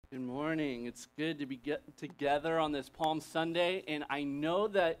Good morning. It's good to be together on this Palm Sunday, and I know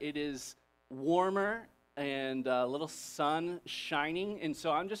that it is warmer and a little sun shining, and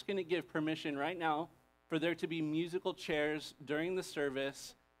so I'm just going to give permission right now for there to be musical chairs during the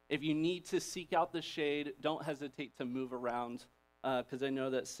service. If you need to seek out the shade, don't hesitate to move around, because I know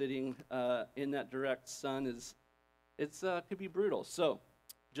that sitting in that direct sun could be brutal. So,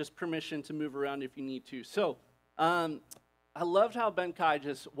 just permission to move around if you need to. So. I loved how Ben Kai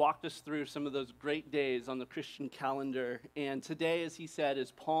just walked us through some of those great days on the Christian calendar. And today, as he said,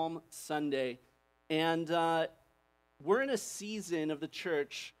 is Palm Sunday. And we're in a season of the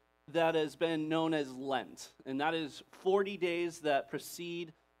church that has been known as Lent. And that is 40 days that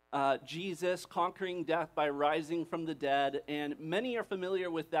precede Jesus conquering death by rising from the dead. And many are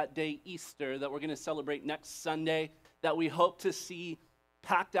familiar with that day, Easter, that we're going to celebrate next Sunday, that we hope to see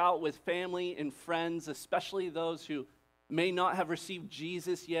packed out with family and friends, especially those who may not have received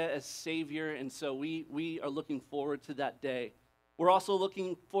Jesus yet as Savior, and so we are looking forward to that day. We're also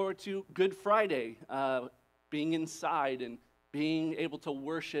looking forward to Good Friday, being inside and being able to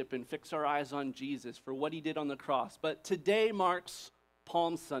worship and fix our eyes on Jesus for what he did on the cross. But today marks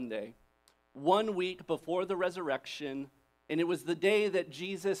Palm Sunday, 1 week before the resurrection, and it was the day that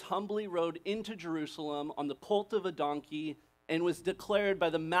Jesus humbly rode into Jerusalem on the colt of a donkey and was declared by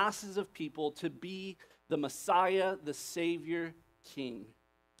the masses of people to be the Messiah, the Savior, King.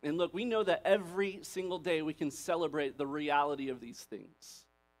 And look, we know that every single day we can celebrate the reality of these things.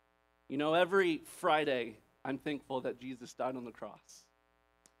 You know, every Friday, I'm thankful that Jesus died on the cross.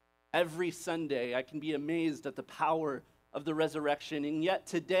 Every Sunday, I can be amazed at the power of the resurrection. And yet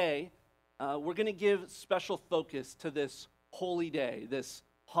today, we're going to give special focus to this holy day, this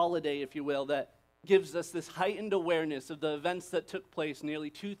holiday, if you will, that gives us this heightened awareness of the events that took place nearly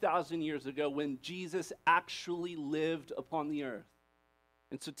 2,000 years ago when Jesus actually lived upon the earth.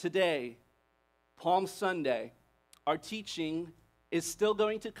 And so today, Palm Sunday, our teaching is still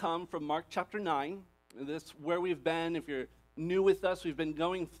going to come from Mark chapter 9. That's where we've been. If you're new with us, we've been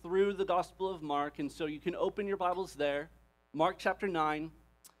going through the Gospel of Mark, and so you can open your Bibles there, Mark chapter 9.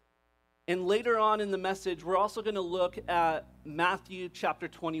 And later on in the message, we're also going to look at Matthew chapter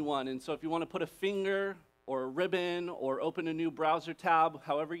 21. And so if you want to put a finger or a ribbon or open a new browser tab,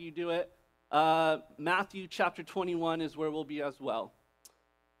 however you do it, Matthew chapter 21 is where we'll be as well.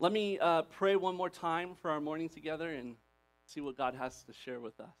 Let me pray one more time for our morning together and see what God has to share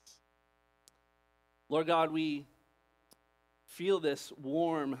with us. Lord God, we feel this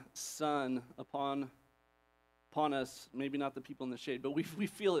warm sun upon us, maybe not the people in the shade, but we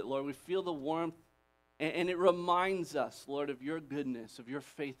feel it, Lord. We feel the warmth, and it reminds us, Lord, of your goodness, of your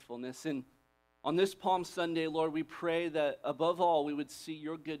faithfulness. And on this Palm Sunday, Lord, we pray that above all, we would see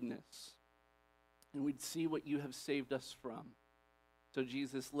your goodness, and we'd see what you have saved us from. So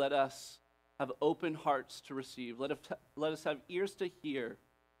Jesus, let us have open hearts to receive. Let us have ears to hear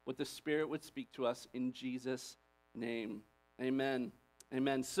what the Spirit would speak to us in Jesus' name. Amen.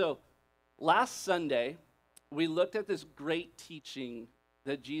 Amen. So last Sunday, we looked at this great teaching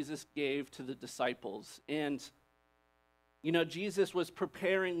that Jesus gave to the disciples. And, you know, Jesus was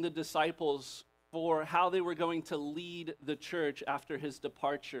preparing the disciples for how they were going to lead the church after his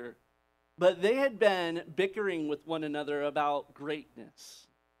departure. But they had been bickering with one another about greatness.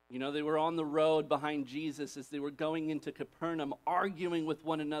 You know, they were on the road behind Jesus as they were going into Capernaum, arguing with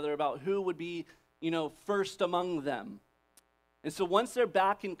one another about who would be, first among them. And so once they're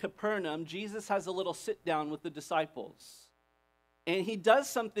back in Capernaum, Jesus has a little sit down with the disciples. And he does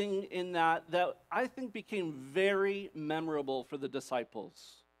something in that I think became very memorable for the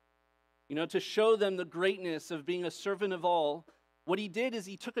disciples. You know, to show them the greatness of being a servant of all, what he did is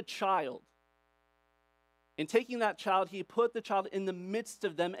he took a child. And taking that child, he put the child in the midst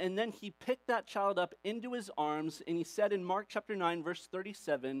of them, and then he picked that child up into his arms, and he said in Mark chapter 9, verse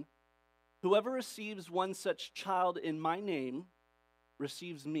 37, "Whoever receives one such child in my name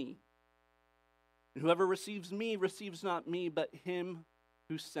receives me. And whoever receives me receives not me, but him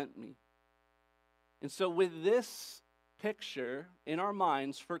who sent me." And so with this picture in our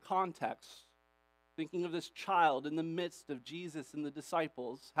minds for context, thinking of this child in the midst of Jesus and the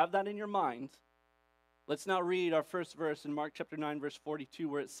disciples, have that in your mind. Let's now read our first verse in Mark chapter 9, verse 42,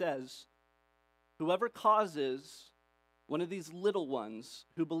 where it says, "Whoever causes one of these little ones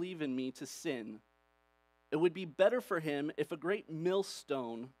who believe in me to sin, it would be better for him if a great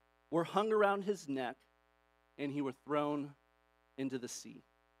millstone were hung around his neck and he were thrown into the sea."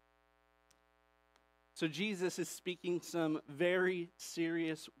 So Jesus is speaking some very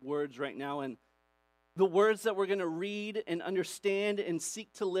serious words right now, and the words that we're going to read and understand and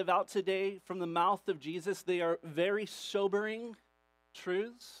seek to live out today from the mouth of Jesus, they are very sobering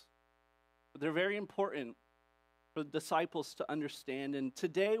truths, but they're very important for the disciples to understand. And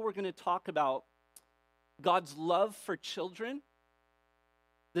today we're going to talk about God's love for children,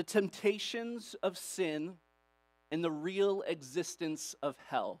 the temptations of sin, and the real existence of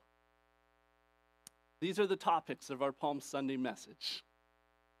hell. These are the topics of our Palm Sunday message.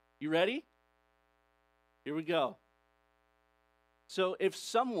 You ready? Here we go. So if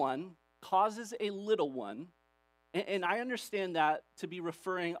someone causes a little one, and I understand that to be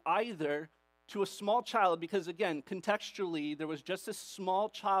referring either to a small child, because again, contextually, there was just a small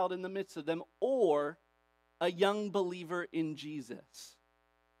child in the midst of them, or a young believer in Jesus.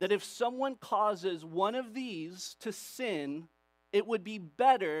 That if someone causes one of these to sin, it would be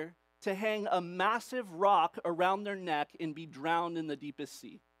better to hang a massive rock around their neck and be drowned in the deepest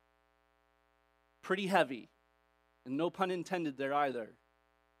sea. Pretty heavy, and no pun intended there either.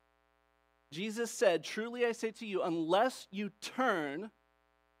 Jesus said, "Truly I say to you, unless you turn,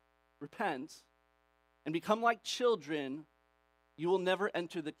 repent, and become like children, you will never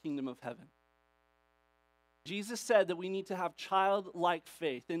enter the kingdom of heaven." Jesus said that we need to have childlike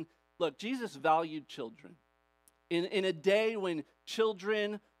faith. And look, Jesus valued children. In a day when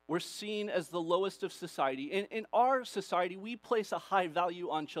children were seen as the lowest of society, in our society, we place a high value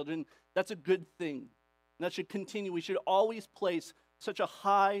on children. That's a good thing. And that should continue. We should always place such a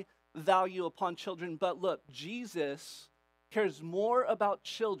high value upon children. But look, Jesus cares more about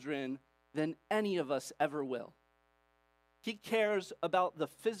children than any of us ever will. He cares about the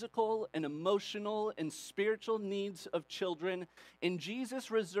physical and emotional and spiritual needs of children. And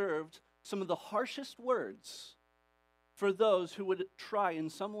Jesus reserved some of the harshest words for those who would try in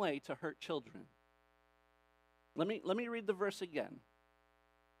some way to hurt children. Let me read the verse again.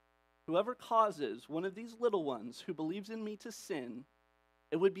 "Whoever causes one of these little ones who believes in me to sin,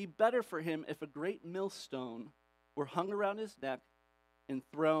 it would be better for him if a great millstone were hung around his neck and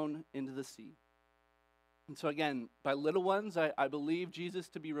thrown into the sea." And so again, by little ones, I believe Jesus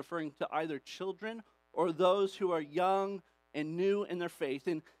to be referring to either children or those who are young and new in their faith.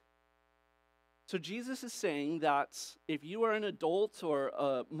 And so Jesus is saying that if you are an adult or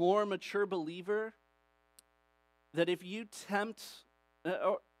a more mature believer, that if you tempt,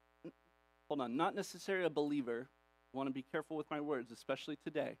 not necessarily a believer, I want to be careful with my words, especially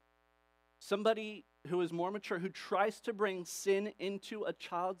today. Somebody who is more mature, who tries to bring sin into a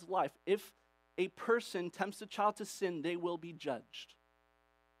child's life, if a person tempts a child to sin, they will be judged.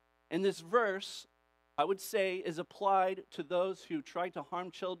 And this verse, I would say, is applied to those who try to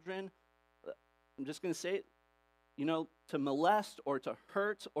harm children. I'm just going to say it, to molest or to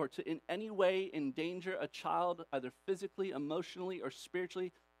hurt or to in any way endanger a child, either physically, emotionally, or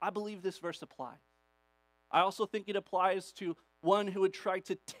spiritually. I believe this verse applies. I also think it applies to one who would try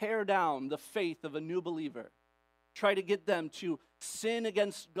to tear down the faith of a new believer, try to get them to sin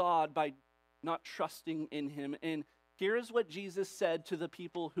against God by not trusting in him. And here's what Jesus said to the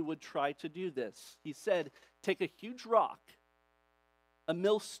people who would try to do this. He said, take a huge rock, a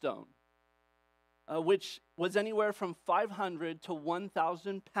millstone, which was anywhere from 500 to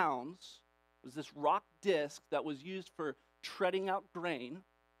 1,000 pounds. It was this rock disc that was used for treading out grain.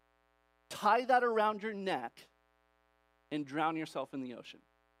 Tie that around your neck and drown yourself in the ocean.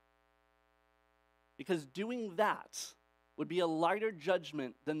 Because doing that would be a lighter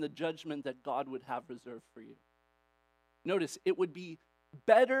judgment than the judgment that God would have reserved for you. Notice, it would be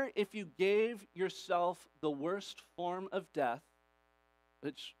better if you gave yourself the worst form of death,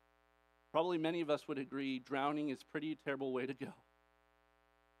 which probably many of us would agree drowning is a pretty terrible way to go.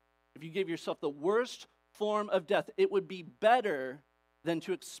 If you gave yourself the worst form of death, it would be better than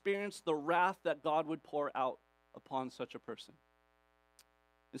to experience the wrath that God would pour out upon such a person.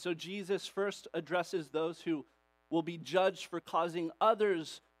 And so Jesus first addresses those who will be judged for causing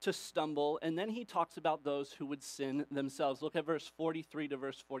others to stumble, and then he talks about those who would sin themselves. Look at verse 43 to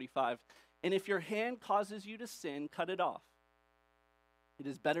verse 45. "And if your hand causes you to sin, cut it off. It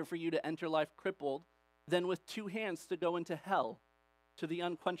is better for you to enter life crippled than with two hands to go into hell, to the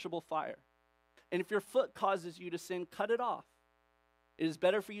unquenchable fire. And if your foot causes you to sin, cut it off. It is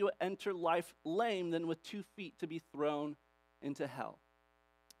better for you to enter life lame than with 2 feet to be thrown into hell."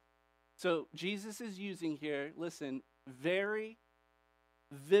 So Jesus is using here, listen, very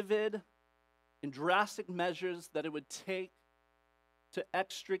vivid and drastic measures that it would take to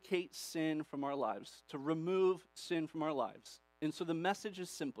extricate sin from our lives, to remove sin from our lives. And so the message is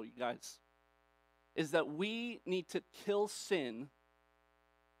simple, you guys, is that we need to kill sin,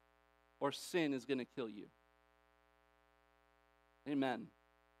 or sin is going to kill you. Amen.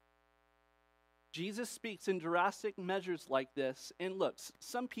 Jesus speaks in drastic measures like this. And look,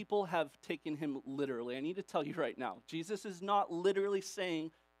 some people have taken him literally. I need to tell you right now, Jesus is not literally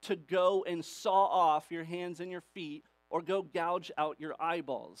saying to go and saw off your hands and your feet or go gouge out your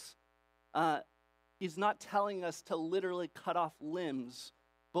eyeballs. He's not telling us to literally cut off limbs,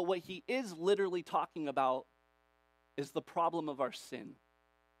 but what he is literally talking about is the problem of our sin.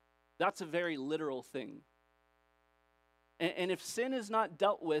 That's a very literal thing. And if sin is not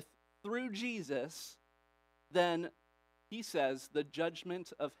dealt with through Jesus, then he says the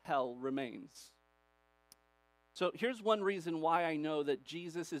judgment of hell remains. So here's one reason why I know that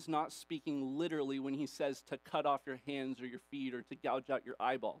Jesus is not speaking literally when he says to cut off your hands or your feet or to gouge out your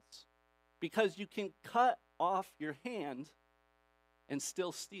eyeballs. Because you can cut off your hand and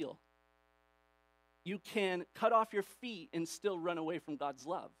still steal. You can cut off your feet and still run away from God's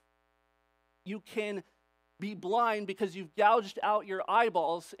love. You can be blind because you've gouged out your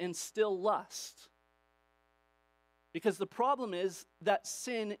eyeballs and still lust. Because the problem is that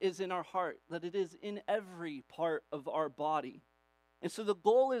sin is in our heart, that it is in every part of our body. And so the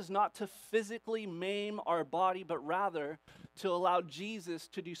goal is not to physically maim our body, but rather to allow Jesus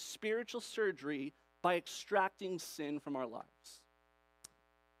to do spiritual surgery by extracting sin from our lives.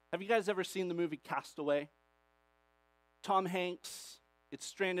 Have you guys ever seen the movie Castaway? Tom Hanks gets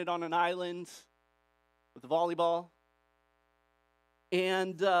stranded on an island with a volleyball,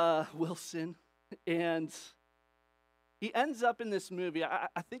 and Wilson, and he ends up in this movie. I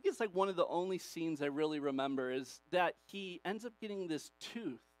think it's like one of the only scenes I really remember is that he ends up getting this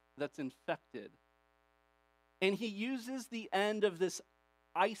tooth that's infected. And he uses the end of this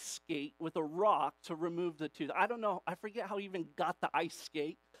ice skate with a rock to remove the tooth. I don't know, I forget how he even got the ice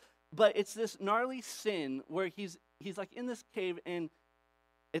skate, but it's this gnarly sin where he's like in this cave, and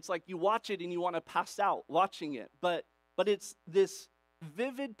it's like you watch it and you want to pass out watching it. But it's this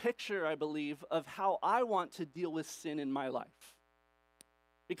vivid picture, I believe, of how I want to deal with sin in my life.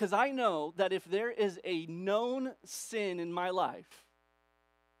 Because I know that if there is a known sin in my life,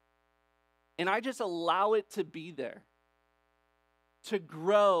 and I just allow it to be there, to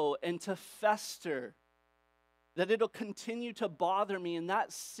grow and to fester, that it'll continue to bother me. And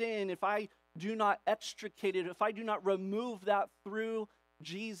that sin, if I do not extricate it, if I do not remove that through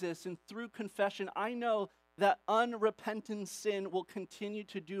Jesus and through confession, I know that unrepentant sin will continue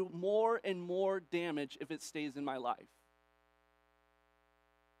to do more and more damage if it stays in my life.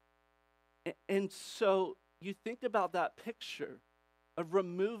 And so you think about that picture of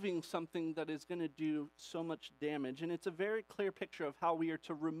removing something that is going to do so much damage. And it's a very clear picture of how we are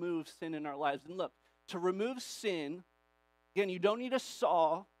to remove sin in our lives. And look, to remove sin, again, you don't need a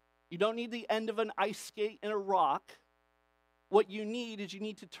saw. You don't need the end of an ice skate and a rock. What you need is you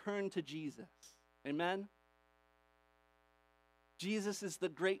need to turn to Jesus. Amen? Jesus is the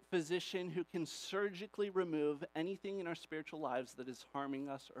great physician who can surgically remove anything in our spiritual lives that is harming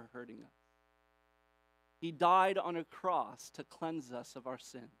us or hurting us. He died on a cross to cleanse us of our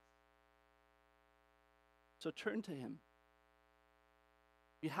sins. So turn to him.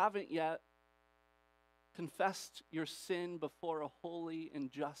 If you haven't yet confessed your sin before a holy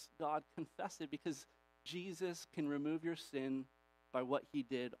and just God, confess it, because Jesus can remove your sin by what he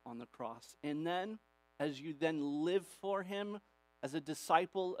did on the cross. And then, as you then live for him as a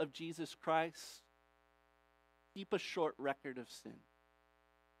disciple of Jesus Christ, keep a short record of sin.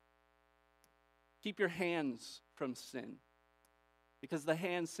 Keep your hands from sin, because the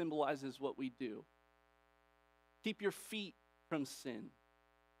hand symbolizes what we do. Keep your feet from sin.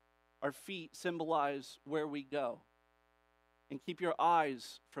 Our feet symbolize where we go. And keep your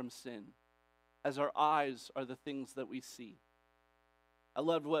eyes from sin, as our eyes are the things that we see. I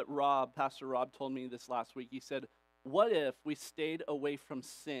loved what Pastor Rob told me this last week. He said, what if we stayed away from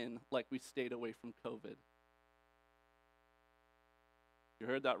sin like we stayed away from COVID? You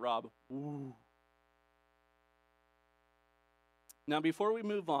heard that, Rob? Ooh. Now, before we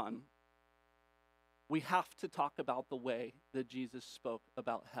move on, we have to talk about the way that Jesus spoke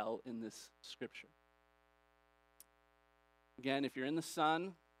about hell in this scripture. Again, if you're in the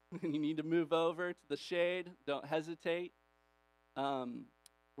sun and you need to move over to the shade, don't hesitate.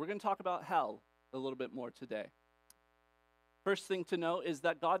 We're going to talk about hell a little bit more today. First thing to know is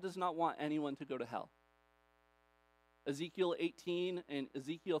that God does not want anyone to go to hell. Ezekiel 18 and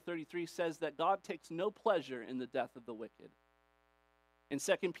Ezekiel 33 says that God takes no pleasure in the death of the wicked. In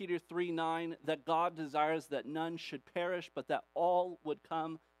 2 Peter 3:9, that God desires that none should perish, but that all would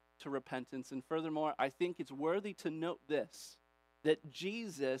come to repentance. And furthermore, I think it's worthy to note this, that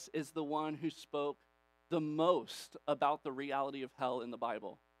Jesus is the one who spoke the most about the reality of hell in the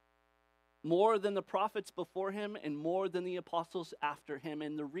Bible. more than the prophets before him and more than the apostles after him.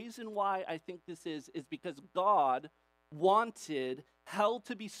 And the reason why I think this is because God wanted hell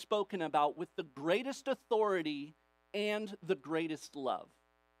to be spoken about with the greatest authority and the greatest love.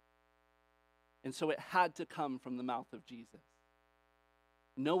 And so it had to come from the mouth of Jesus.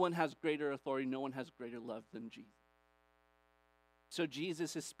 No one has greater authority, no one has greater love than Jesus. So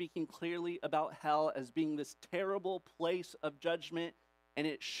Jesus is speaking clearly about hell as being this terrible place of judgment, and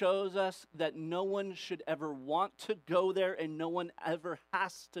it shows us that no one should ever want to go there and no one ever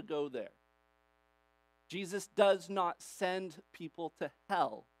has to go there. Jesus does not send people to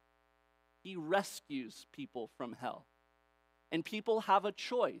hell. He rescues people from hell. And people have a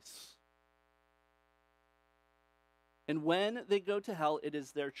choice. And when they go to hell, it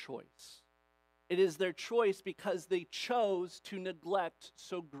is their choice. It is their choice because they chose to neglect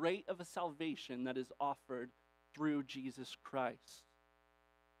so great of a salvation that is offered through Jesus Christ.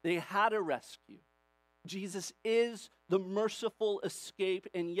 They had a rescue. Jesus is the merciful escape,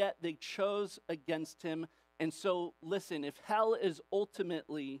 and yet they chose against him. And so, listen, if hell is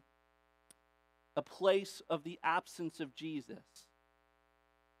ultimately a place of the absence of Jesus,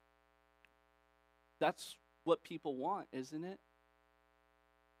 that's what people want, isn't it?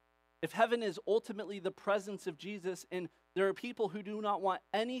 If heaven is ultimately the presence of Jesus and there are people who do not want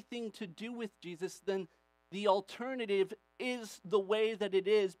anything to do with Jesus, then the alternative is the way that it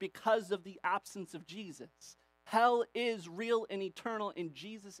is because of the absence of Jesus. Hell is real and eternal, and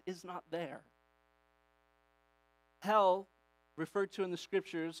Jesus is not there. Hell, referred to in the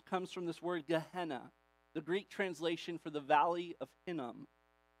scriptures, comes from this word Gehenna, the Greek translation for the valley of Hinnom.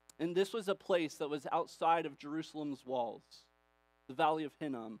 And this was a place that was outside of Jerusalem's walls, the valley of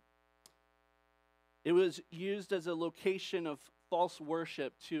Hinnom. It was used as a location of false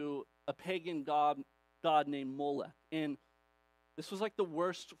worship to a pagan god named Molech. And this was like the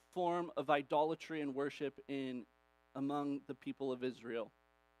worst form of idolatry and worship among the people of Israel.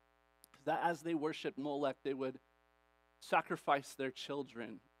 That as they worshiped Molech, they would sacrifice their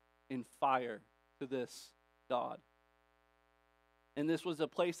children in fire to this god. And this was a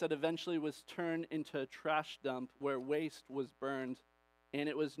place that eventually was turned into a trash dump where waste was burned. And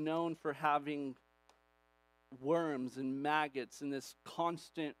it was known for having worms and maggots and this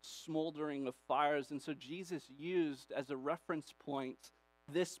constant smoldering of fires. And so Jesus used as a reference point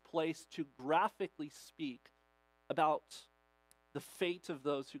this place to graphically speak about the fate of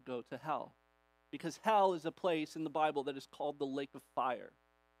those who go to hell. Because hell is a place in the Bible that is called the lake of fire.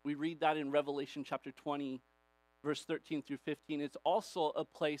 We read that in Revelation chapter 20, verse 13 through 15. It's also a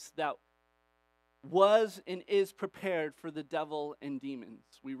place that was and is prepared for the devil and demons.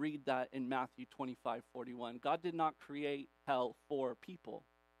 We read that in Matthew 25:41. God did not create hell for people.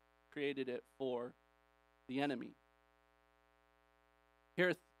 He created it for the enemy. Here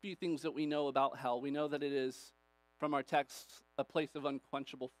are a few things that we know about hell. We know that it is, from our text, a place of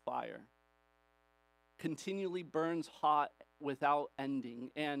unquenchable fire. Continually burns hot without ending.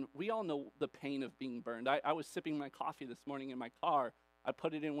 And we all know the pain of being burned. I was sipping my coffee this morning in my car. I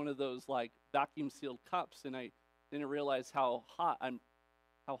put it in one of those like vacuum sealed cups, and I didn't realize how hot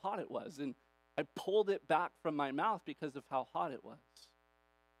it was. And I pulled it back from my mouth because of how hot it was.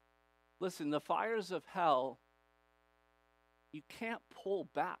 Listen, the fires of hell, you can't pull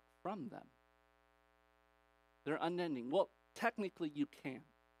back from them. They're unending. Well, technically you can.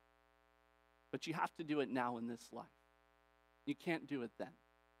 But you have to do it now in this life. You can't do it then.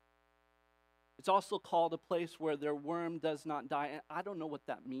 It's also called a place where their worm does not die. And I don't know what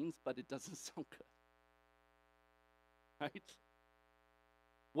that means, but it doesn't sound good. Right?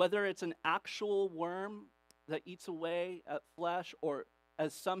 Whether it's an actual worm that eats away at flesh, or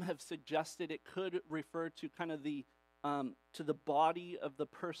as some have suggested, it could refer to kind of to the body of the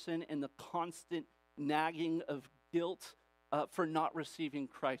person and the constant nagging of guilt for not receiving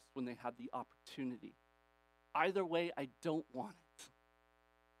Christ when they had the opportunity. Either way, I don't want it.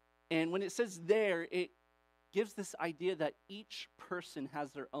 And when it says there, it gives this idea that each person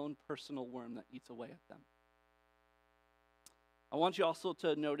has their own personal worm that eats away at them. I want you also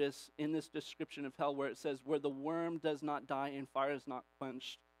to notice in this description of hell where it says, where the worm does not die and fire is not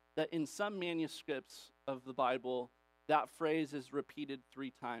quenched, that in some manuscripts of the Bible, that phrase is repeated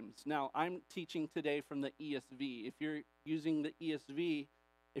 3 times. Now, I'm teaching today from the ESV. If you're using the ESV,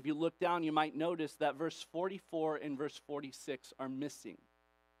 if you look down, you might notice that verse 44 and verse 46 are missing.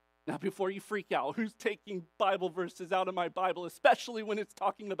 Now, before you freak out, who's taking Bible verses out of my Bible, especially when it's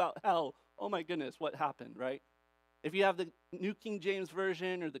talking about hell? Oh my goodness, what happened, right? If you have the New King James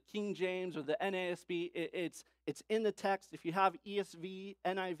Version or the King James or the NASB, it's in the text. If you have ESV,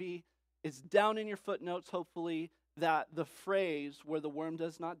 NIV, it's down in your footnotes, hopefully. that the phrase where the worm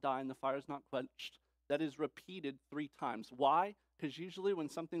does not die and the fire is not quenched, that is repeated 3 times. Why? Because usually when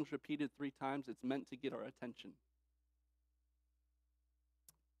something's repeated 3 times, it's meant to get our attention.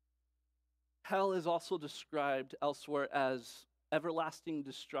 Hell is also described elsewhere as everlasting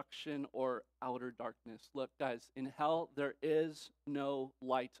destruction or outer darkness. Look, guys, in hell, there is no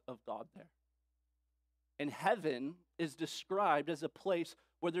light of God there. And heaven is described as a place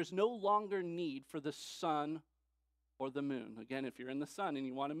where there's no longer need for the sun or the moon. Again, if you're in the sun and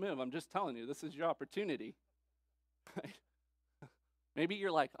you want to move, I'm just telling you, this is your opportunity. Maybe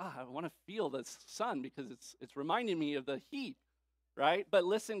you're like, I want to feel the sun because it's reminding me of the heat, right? But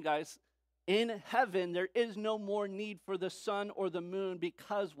listen, guys, in heaven, there is no more need for the sun or the moon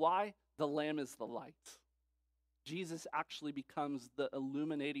because why? The Lamb is the light. Jesus actually becomes the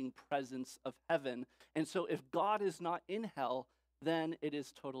illuminating presence of heaven. And so if God is not in hell, then it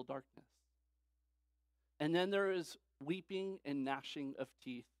is total darkness. And then there is weeping and gnashing of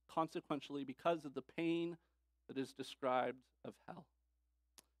teeth, consequentially because of the pain that is described of hell.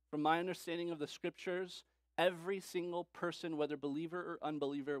 From my understanding of the scriptures, every single person, whether believer or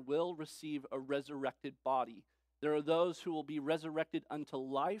unbeliever, will receive a resurrected body. There are those who will be resurrected unto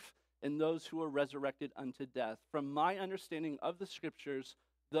life and those who are resurrected unto death. From my understanding of the scriptures,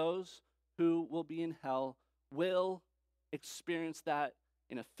 those who will be in hell will experience that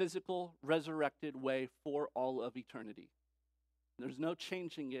in a physical, resurrected way for all of eternity. There's no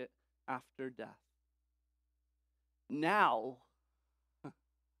changing it after death. Now,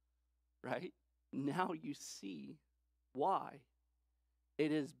 right? Now you see why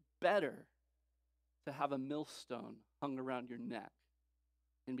it is better to have a millstone hung around your neck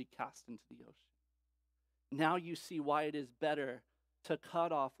and be cast into the ocean. Now you see why it is better to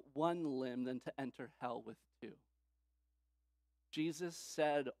cut off one limb than to enter hell with 2. Jesus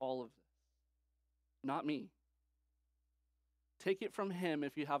said all of this, not me. Take it from him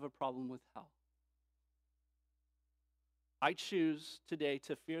if you have a problem with hell. I choose today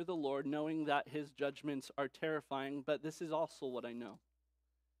to fear the Lord, knowing that his judgments are terrifying, but this is also what I know.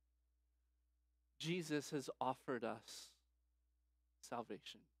 Jesus has offered us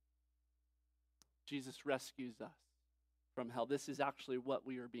salvation. Jesus rescues us from hell. This is actually what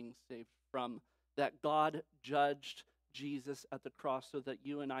we are being saved from, that God judged Jesus at the cross so that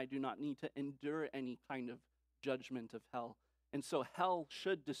you and I do not need to endure any kind of judgment of hell. And so hell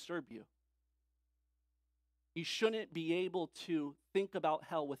should disturb you. You shouldn't be able to think about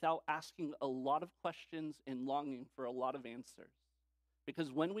hell without asking a lot of questions and longing for a lot of answers.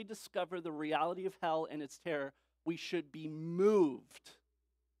 Because when we discover the reality of hell and its terror, we should be moved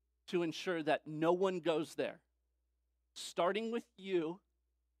to ensure that no one goes there, starting with you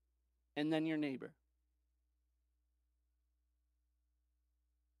and then your neighbor.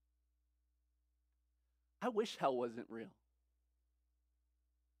 I wish hell wasn't real.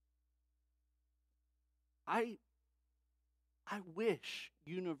 I wish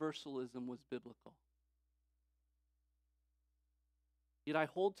universalism was biblical. Yet I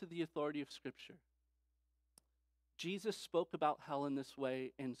hold to the authority of Scripture. Jesus spoke about hell in this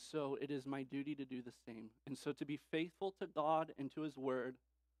way, and so it is my duty to do the same. And so to be faithful to God and to his word,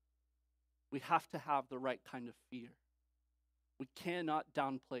 we have to have the right kind of fear. We cannot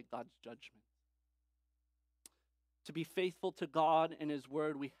downplay God's judgment. To be faithful to God and his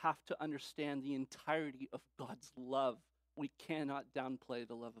word, we have to understand the entirety of God's love. We cannot downplay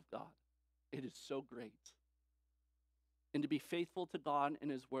the love of God. It is so great. And to be faithful to God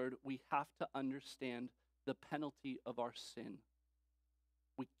and his word, we have to understand the penalty of our sin.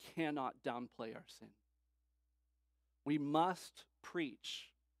 We cannot downplay our sin. We must preach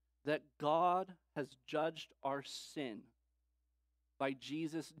that God has judged our sin by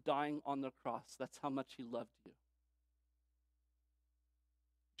Jesus dying on the cross. That's how much he loved you.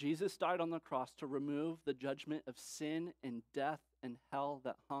 Jesus died on the cross to remove the judgment of sin and death and hell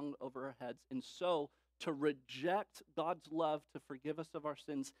that hung over our heads. And so, to reject God's love to forgive us of our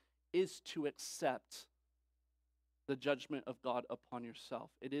sins is to accept the judgment of God upon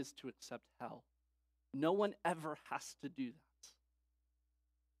yourself. It is to accept hell. No one ever has to do that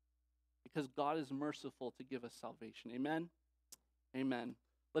because God is merciful to give us salvation. Amen? Amen.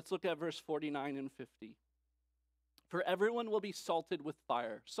 Let's look at verse 49 and 50. For everyone will be salted with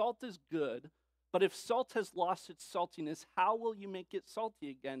fire. Salt is good, but if salt has lost its saltiness, how will you make it salty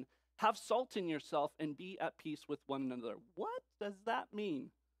again? Have salt in yourself and be at peace with one another. What does that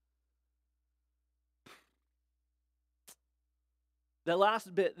mean? The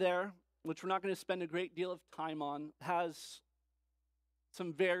last bit there, which we're not going to spend a great deal of time on, has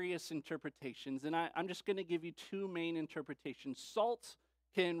some various interpretations. And I'm just going to give you 2 main interpretations. Salt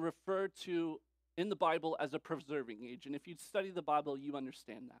can refer to in the Bible as a preserving agent. If you study the Bible, you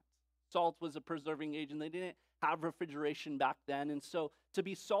understand that. Salt was a preserving agent. They didn't have refrigeration back then. And so to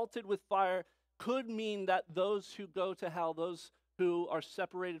be salted with fire could mean that those who go to hell, those who are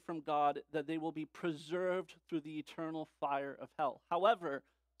separated from God, that they will be preserved through the eternal fire of hell. However,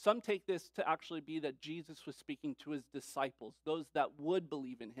 some take this to actually be that Jesus was speaking to his disciples, those that would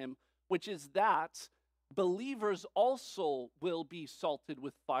believe in him, which is that believers also will be salted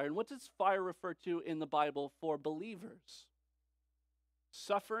with fire. And what does fire refer to in the Bible for believers?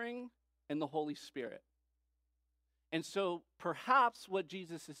 Suffering and the Holy Spirit. And so perhaps what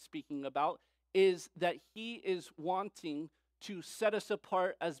Jesus is speaking about is that he is wanting to set us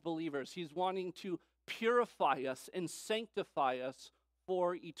apart as believers. He's wanting to purify us and sanctify us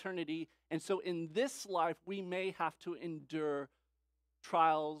for eternity. And so in this life, we may have to endure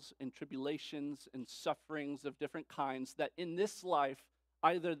trials and tribulations and sufferings of different kinds, that in this life,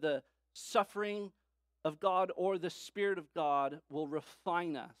 either the suffering of God or the Spirit of God will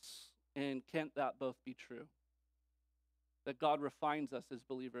refine us. And can't that both be true? That God refines us as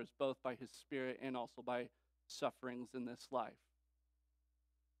believers both by his Spirit and also by sufferings in this life.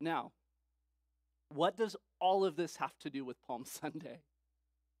 Now, what does all of this have to do with Palm Sunday?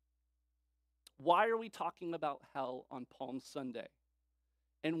 Why are we talking about hell on Palm Sunday?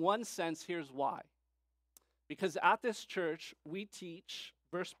 In one sense, here's why. Because at this church, we teach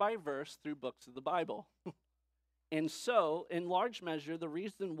verse by verse through books of the Bible. And so, in large measure, the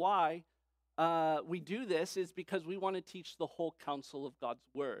reason why we do this is because we want to teach the whole counsel of God's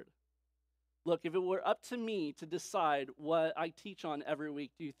word. Look, if it were up to me to decide what I teach on every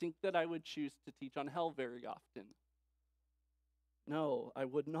week, do you think that I would choose to teach on hell very often? No, I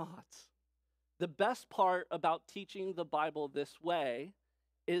would not. The best part about teaching the Bible this way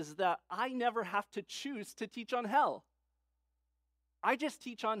is that I never have to choose to teach on hell. I just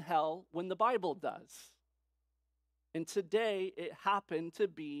teach on hell when the Bible does. And today it happened to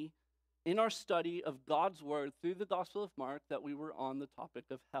be in our study of God's word through the Gospel of Mark that we were on the topic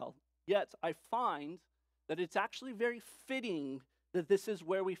of hell. Yet I find that it's actually very fitting that this is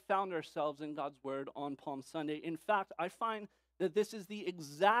where we found ourselves in God's word on Palm Sunday. In fact, I find that this is the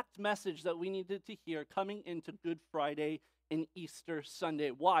exact message that we needed to hear coming into Good Friday and Easter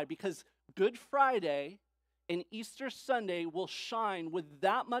Sunday. Why? Because Good Friday and Easter Sunday will shine with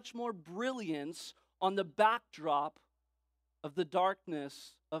that much more brilliance on the backdrop of the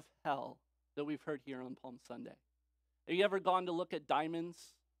darkness of hell that we've heard here on Palm Sunday. Have you ever gone to look at diamonds?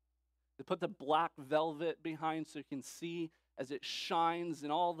 They put the black velvet behind so you can see as it shines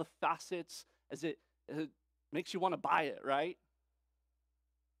in all the facets, as it makes you want to buy it, right?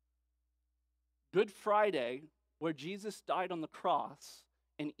 Good Friday, where Jesus died on the cross,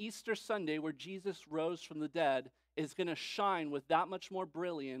 and Easter Sunday, where Jesus rose from the dead, is going to shine with that much more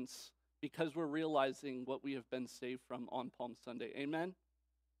brilliance because we're realizing what we have been saved from on Palm Sunday. Amen?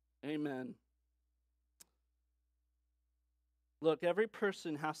 Amen. Look, every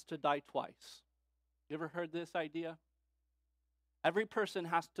person has to die twice. You ever heard this idea? Every person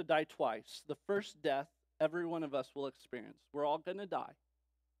has to die twice. The first death every one of us will experience. We're all going to die.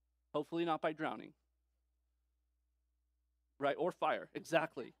 Hopefully not by drowning. Right? Or fire.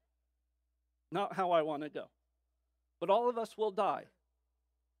 Exactly. Not how I want to go. But all of us will die.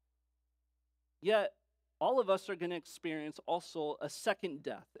 Yet, all of us are going to experience also a second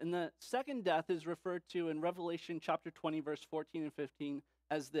death. And the second death is referred to in Revelation chapter 20, verse 14 and 15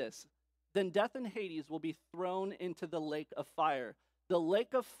 as this. Then death and Hades will be thrown into the lake of fire. The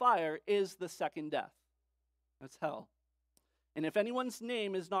lake of fire is the second death. That's hell. And if anyone's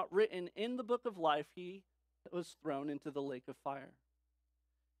name is not written in the book of life, he was thrown into the lake of fire.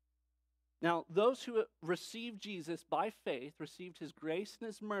 Now, those who received Jesus by faith, received his grace and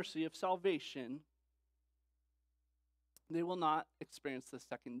his mercy of salvation, they will not experience the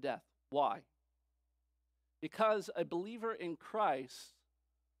second death. Why? Because a believer in Christ,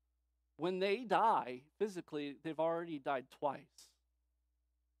 when they die physically, they've already died twice.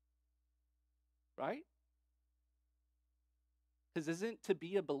 Right? Because isn't to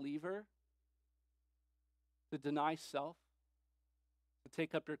be a believer to deny self, to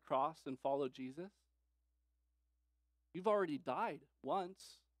take up your cross and follow Jesus? You've already died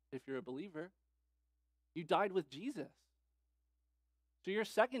once if you're a believer. You died with Jesus. So your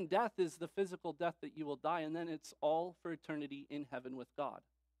second death is the physical death that you will die, and then it's all for eternity in heaven with God.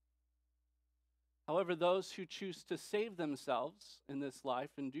 However, those who choose to save themselves in this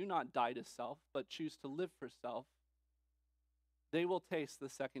life and do not die to self, but choose to live for self, they will taste the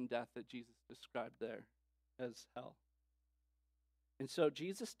second death that Jesus described there as hell. And so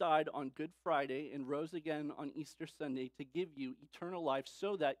Jesus died on Good Friday and rose again on Easter Sunday to give you eternal life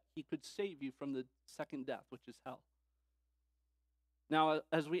so that he could save you from the second death, which is hell. Now,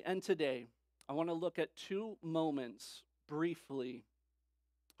 as we end today, I want to look at two moments briefly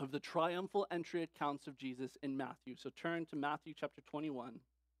of the triumphal entry accounts of Jesus in Matthew. So turn to Matthew chapter 21.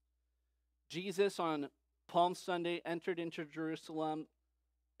 Jesus on Palm Sunday entered into Jerusalem.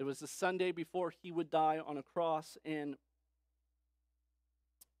 It was the Sunday before he would die on a cross. And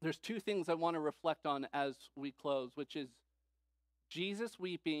there's two things I want to reflect on as we close, which is Jesus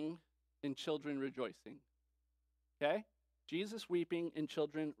weeping and children rejoicing. Okay? Jesus weeping and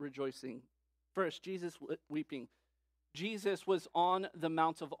children rejoicing. First, Jesus weeping. Jesus was on the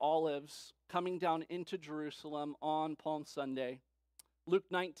Mount of Olives, coming down into Jerusalem on Palm Sunday. Luke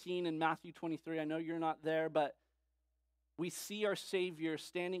 19 and Matthew 23, I know you're not there, but we see our Savior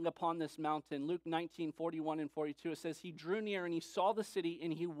standing upon this mountain. Luke 19, 41 and 42, it says, he drew near and he saw the city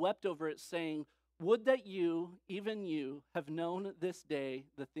and he wept over it, saying, would that you, even you, have known this day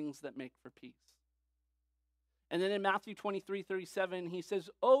the things that make for peace. And then in Matthew 23, 37, he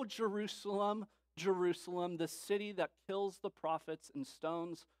says, O Jerusalem, Jerusalem, the city that kills the prophets and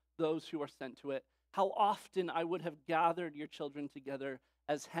stones those who are sent to it. How often I would have gathered your children together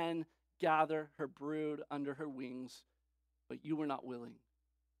as hen gather her brood under her wings, but you were not willing.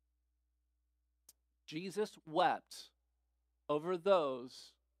 Jesus wept over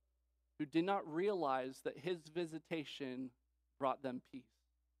those who did not realize that his visitation brought them peace.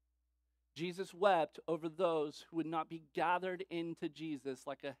 Jesus wept over those who would not be gathered into Jesus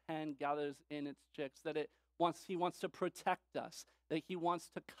like a hen gathers in its chicks, that he wants to protect us, that he wants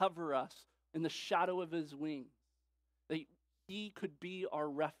to cover us in the shadow of his wings, that he could be our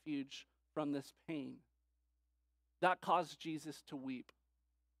refuge from this pain. That caused Jesus to weep.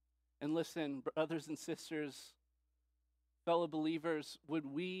 And listen, brothers and sisters, fellow believers,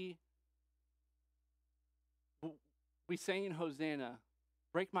 we sang in Hosanna,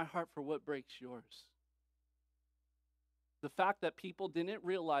 break my heart for what breaks yours. The fact that people didn't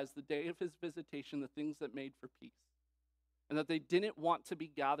realize the day of his visitation, the things that made for peace, and that they didn't want to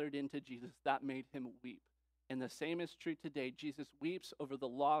be gathered into Jesus, that made him weep. And the same is true today. Jesus weeps over the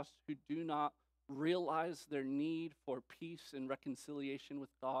lost who do not realize their need for peace and reconciliation with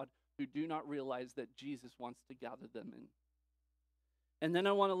God, who do not realize that Jesus wants to gather them in. And then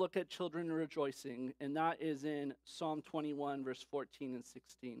I want to look at children rejoicing, and that is in Psalm 21, verse 14 and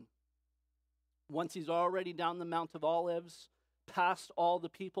 16. Once he's already down the Mount of Olives, past all the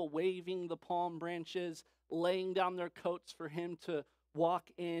people waving the palm branches, laying down their coats for him to walk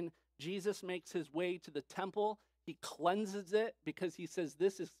in, Jesus makes his way to the temple. He cleanses it because he says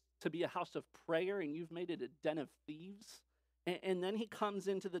this is to be a house of prayer, and you've made it a den of thieves. And then he comes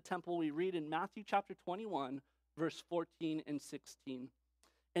into the temple. We read in Matthew chapter 21, verse 14 and 16.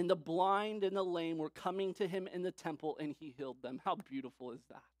 And the blind and the lame were coming to him in the temple, and he healed them. How beautiful is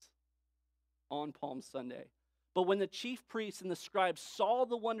that on Palm Sunday? But when the chief priests and the scribes saw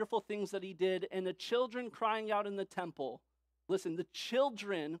the wonderful things that he did, and the children crying out in the temple, listen, the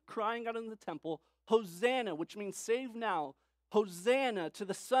children crying out in the temple, Hosanna, which means save now, Hosanna to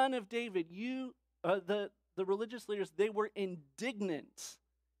the Son of David, the religious leaders, they were indignant.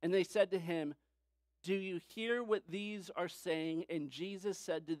 And they said to him, do you hear what these are saying? And Jesus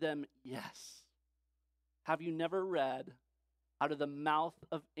said to them, yes. Have you never read, out of the mouth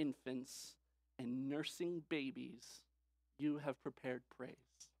of infants and nursing babies, you have prepared praise?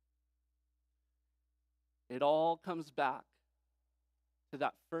 It all comes back to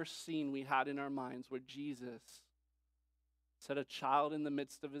that first scene we had in our minds where Jesus set a child in the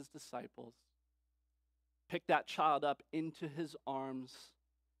midst of his disciples, picked that child up into his arms,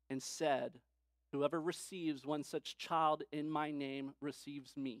 and said, whoever receives one such child in my name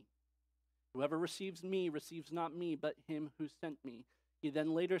receives me. Whoever receives me receives not me, but him who sent me. He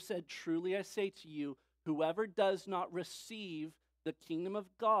then later said, truly I say to you, whoever does not receive the kingdom of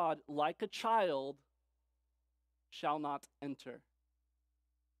God like a child shall not enter.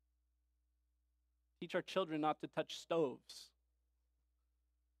 Teach our children not to touch stoves.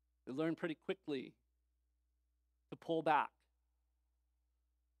 They learn pretty quickly to pull back.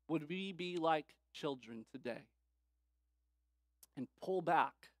 Would we be like children today and pull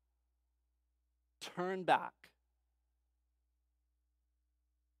back, turn back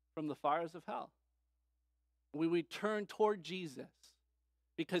from the fires of hell? We would turn toward Jesus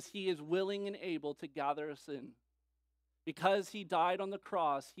because he is willing and able to gather us in. Because he died on the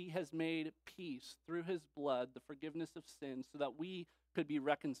cross, he has made peace through his blood, the forgiveness of sins, so that we could be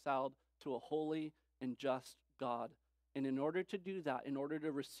reconciled to a holy and just God. And in order to do that, in order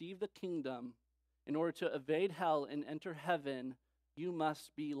to receive the kingdom, in order to evade hell and enter heaven, You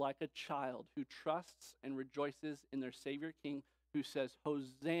must be like a child who trusts and rejoices in their Savior King, who says,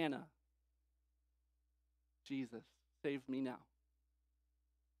 Hosanna, Jesus, save me now.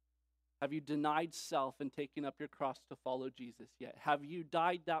 Have you denied self and taken up your cross to follow Jesus yet? Have you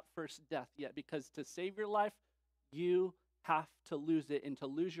died that first death yet? Because to save your life, you have to lose it. And to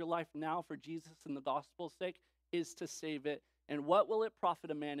lose your life now for Jesus and the gospel's sake is to save it. And what will it profit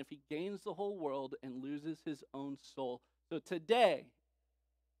a man if he gains the whole world and loses his own soul? So today,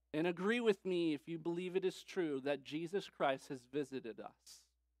 and agree with me if you believe it is true, that Jesus Christ has visited us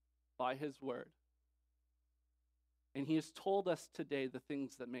by his word. And he has told us today the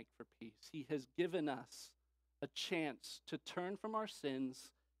things that make for peace. He has given us a chance to turn from our sins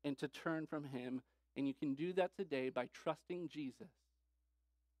and to turn from him. And you can do that today by trusting Jesus,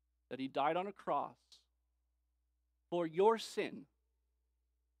 that he died on a cross for your sin.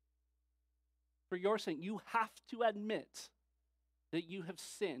 For your sin. You have to admit that you have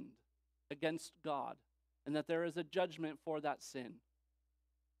sinned against God and that there is a judgment for that sin.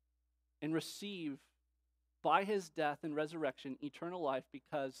 And receive by his death and resurrection eternal life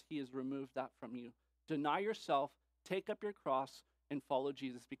because he has removed that from you. Deny yourself, take up your cross, and follow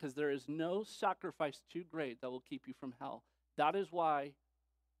Jesus, because there is no sacrifice too great that will keep you from hell. That is why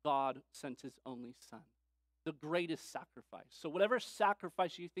God sent his only Son, the greatest sacrifice. So whatever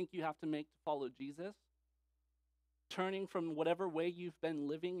sacrifice you think you have to make to follow Jesus, turning from whatever way you've been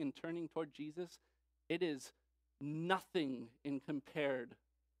living and turning toward Jesus, it is nothing in compared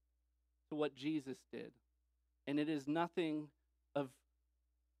to what Jesus did. And it is nothing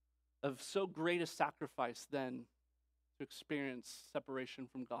of so great a sacrifice than to experience separation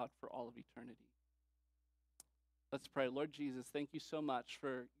from God for all of eternity. Let's pray. Lord Jesus, thank you so much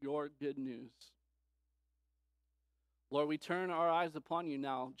for your good news. Lord, we turn our eyes upon you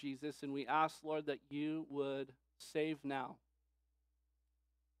now, Jesus, and we ask, Lord, that you would save now.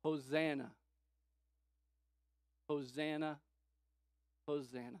 Hosanna. Hosanna.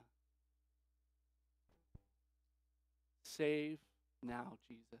 Hosanna. Save now,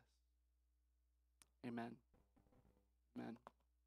 Jesus. Amen. Amen.